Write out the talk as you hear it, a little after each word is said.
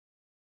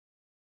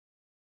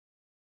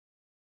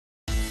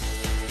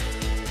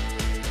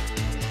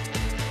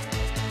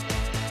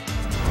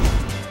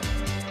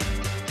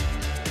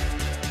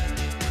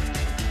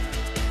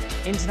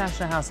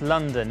International House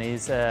London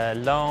is a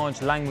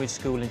large language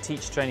school and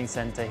teacher training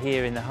centre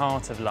here in the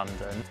heart of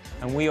London,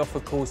 and we offer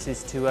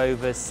courses to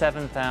over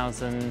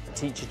 7,000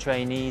 teacher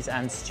trainees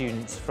and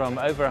students from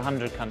over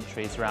 100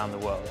 countries around the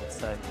world,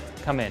 so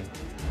come in.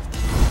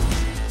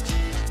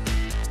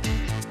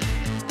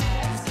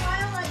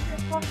 Smile like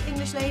the posh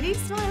English lady.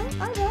 Smile.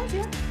 I will,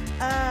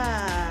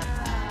 yeah.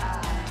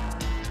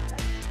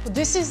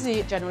 This is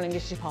the General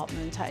English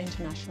Department at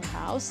International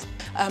House.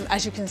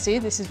 As you can see,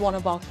 this is one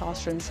of our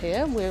classrooms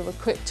here. We're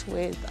equipped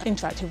with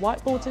interactive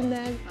whiteboards in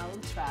there. I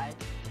will try.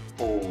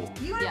 Oh.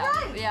 You were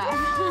right.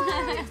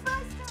 Yeah.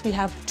 We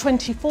have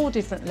 24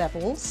 different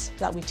levels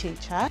that we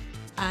teach at,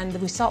 and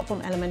we start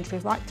from elementary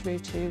right through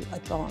to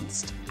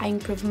advanced. I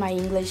improve my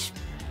English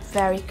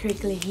very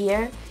quickly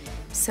here,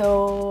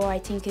 so I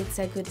think it's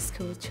a good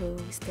school to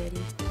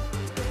study.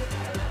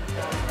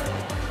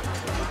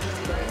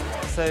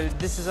 So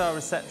this is our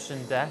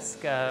reception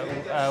desk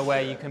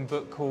where you can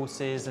book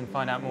courses and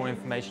find out more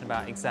information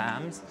about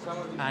exams.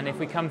 And if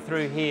we come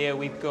through here,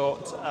 we've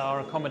got our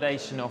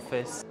accommodation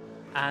office.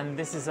 And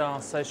this is our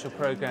social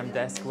program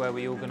desk where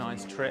we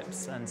organise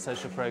trips and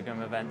social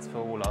program events for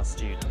all our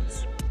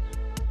students.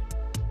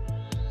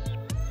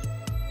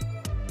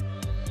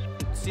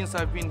 Since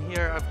I've been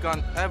here, I've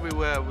gone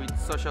everywhere with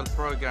social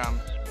program.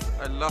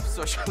 I love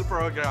social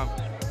program.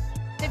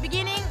 In the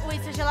beginning, we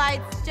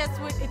socialized just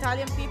with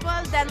Italian people,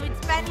 then with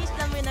Spanish,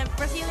 then with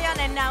Brazilian,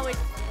 and now with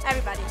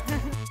everybody.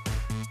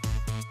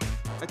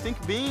 I think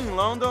being in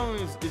London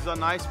is a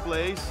nice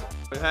place.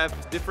 You have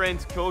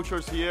different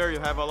cultures here, you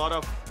have a lot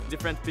of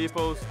different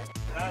peoples.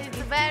 It's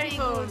very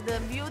good,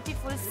 a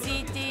beautiful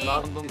city.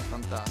 London is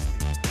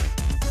fantastic.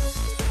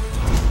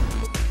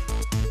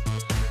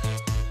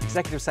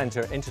 Executive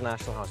Centre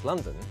International House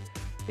London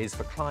is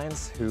for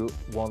clients who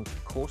want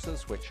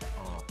courses which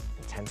are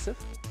intensive,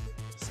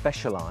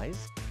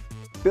 specialised,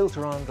 built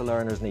around the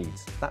learner's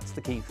needs. That's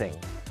the key thing.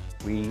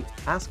 We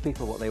ask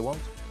people what they want,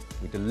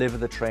 we deliver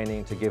the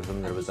training to give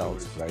them the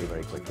results very,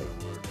 very quickly.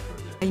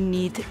 I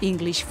need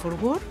English for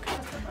work,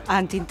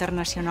 and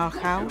International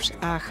House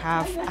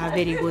have a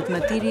very good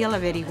material, a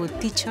very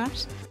good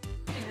teachers,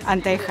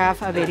 and I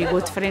have a very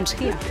good friends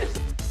here.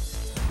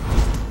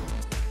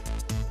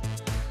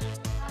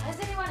 Has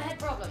anyone had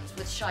problems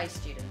with shy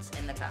students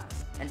in the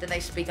class? And do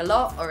they speak a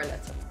lot or a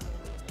little?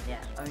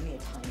 Yeah, only a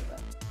tiny bit.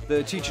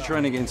 The teacher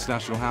training at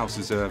International House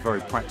is a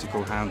very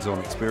practical, hands-on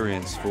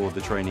experience for the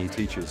trainee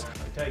teachers.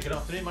 Okay, good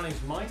afternoon, my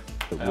name's Mike.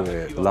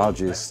 We're the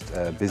largest,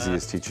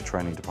 busiest teacher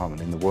training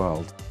department in the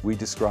world. We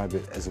describe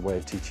it as a way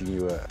of teaching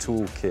you a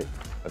toolkit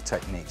of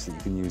techniques that you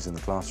can use in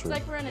the classroom.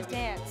 It's like we're in a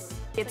dance.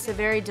 It's a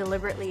very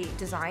deliberately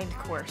designed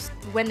course.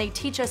 When they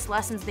teach us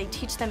lessons, they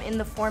teach them in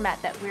the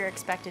format that we're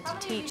expected to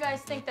teach. How many of you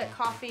guys think that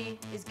coffee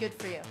is good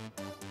for you?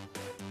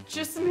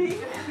 Just me.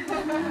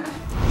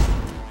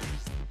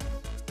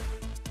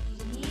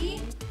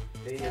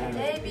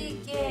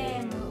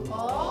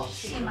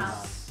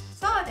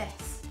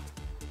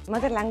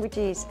 Mother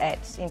Languages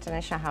at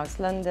International House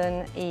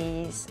London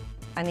is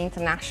an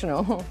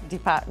international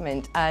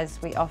department as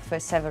we offer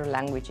several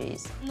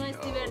languages.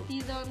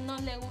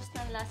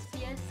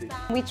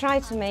 We try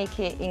to make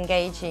it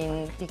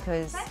engaging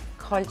because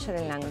culture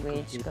and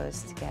language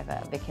goes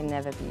together. They can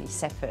never be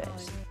separate.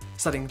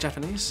 Studying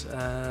Japanese,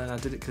 I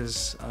did it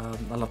because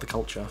I love the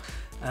culture.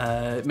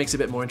 It makes it a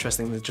bit more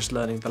interesting than just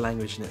learning the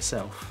language in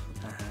itself,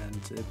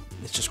 and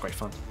it's just great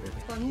fun, really.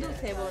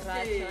 Conduce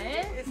borracho,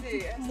 ¿eh?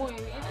 Sí. Muy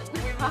bien.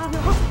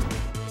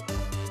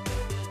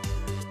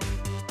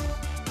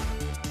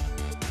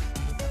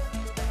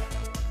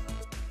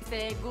 It's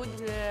a good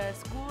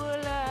school.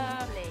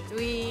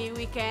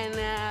 We can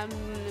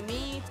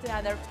meet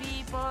other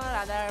people,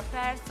 other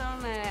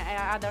person,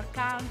 other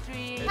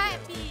country.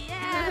 Happy,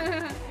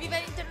 yeah! Viva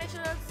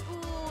International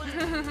School!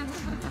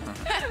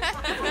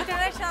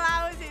 International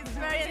House is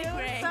very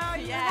great. So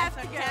you have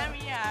to come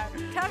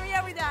here. Come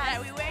here with us.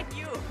 Yeah, we wait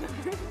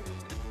you.